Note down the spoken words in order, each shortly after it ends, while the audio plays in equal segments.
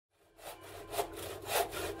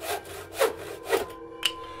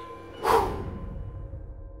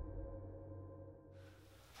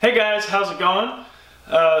Hey guys, how's it going?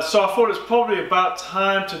 So I thought it's probably about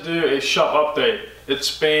time to do a shop update.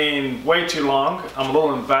 It's been way too long. I'm a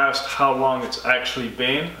little embarrassed how long it's actually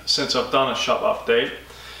been since I've done a shop update.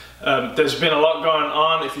 There's been a lot going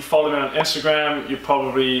on. If you follow me on Instagram, you're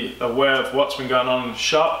probably aware of what's been going on in the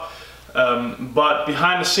shop. But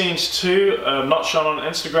behind the scenes too, not shown on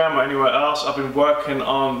Instagram or anywhere else, I've been working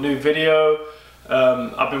on new video.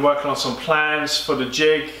 I've been working on some plans for the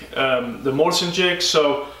jig, the Mortising Jig.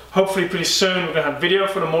 So hopefully pretty soon we're going to have video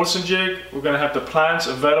for the Mortising Jig. We're going to have the plans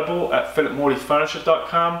available at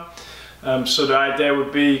philipmorleyfurniture.com. So the idea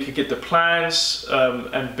would be you could get the plans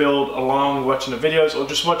and build along watching the videos, or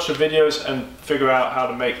just watch the videos and figure out how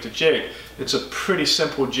to make the jig. It's a pretty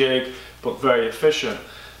simple jig, but very efficient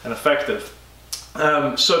and effective.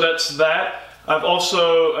 So that's that. I've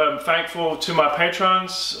also thankful to my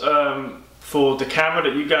patrons for the camera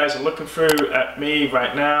that you guys are looking through at me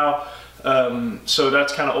right now. So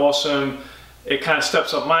that's kind of awesome. It kind of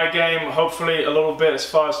steps up my game, hopefully a little bit as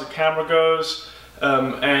far as the camera goes.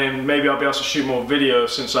 And maybe I'll be able to shoot more videos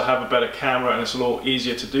since I have a better camera and it's a little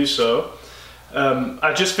easier to do so.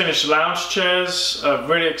 I just finished lounge chairs.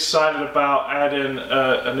 Really excited about adding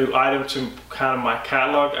a new item to kind of my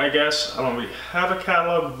catalog, I guess. I don't really have a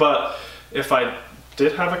catalog, but if I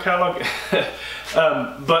did have a catalog.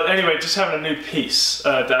 But anyway, just having a new piece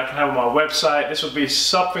that I can have on my website. This will be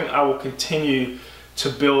something I will continue to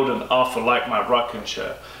build and offer, like my rocking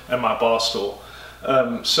chair and my bar stool.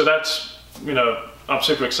 So that's, you know, I'm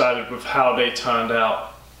super excited with how they turned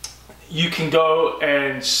out. You can go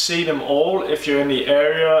and see them all if you're in the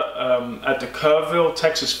area at the Kerrville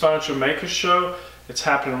Texas Furniture Makers Show. It's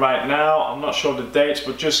happening right now. I'm not sure the dates,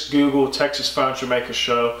 but just Google Texas Furniture Makers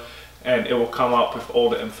Show and it will come up with all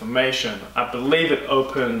the information. I believe it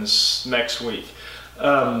opens next week.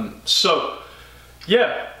 So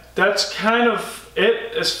yeah, that's kind of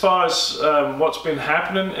it as far as what's been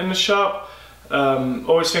happening in the shop.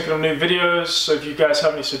 Always thinking of new videos, so if you guys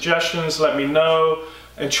have any suggestions, let me know,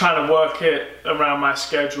 and trying to work it around my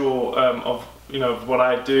schedule of, you know, what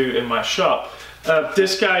I do in my shop.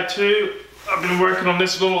 This guy too, I've been working on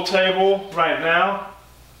this little table right now.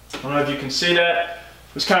 I don't know if you can see that.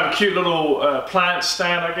 It's kind of a cute little plant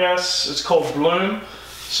stand, I guess. It's called Bloom.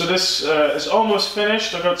 So this is almost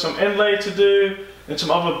finished. I've got some inlay to do and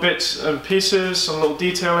some other bits and pieces, some little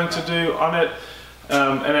detailing to do on it.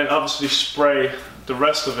 And then obviously spray the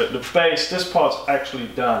rest of it. The base, this part's actually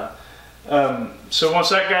done. So once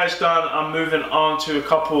that guy's done, I'm moving on to a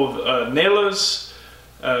couple of nailers.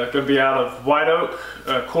 Going to be out of white oak,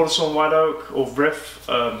 quarter-sawn white oak or riff.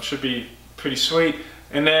 Should be pretty sweet.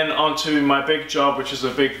 And then onto my big job, which is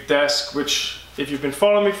a big desk, which if you've been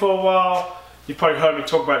following me for a while, you've probably heard me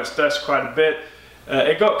talk about this desk quite a bit.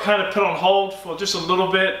 It got kind of put on hold for just a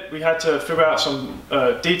little bit. We had to figure out some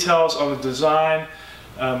details on the design.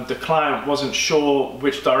 The client wasn't sure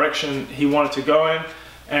which direction he wanted to go in,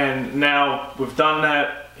 and now we've done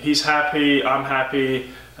that. He's happy, I'm happy.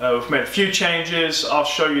 We've made a few changes. I'll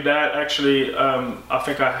show you that. Actually, I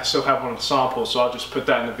think I still have one of the samples, so I'll just put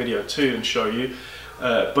that in the video too and show you.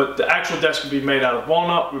 But the actual desk will be made out of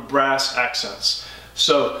walnut with brass accents.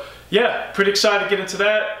 So yeah, pretty excited to get into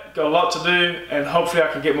that. Got a lot to do, and hopefully I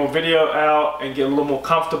can get more video out and get a little more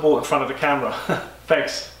comfortable in front of the camera.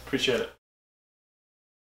 Thanks, appreciate it.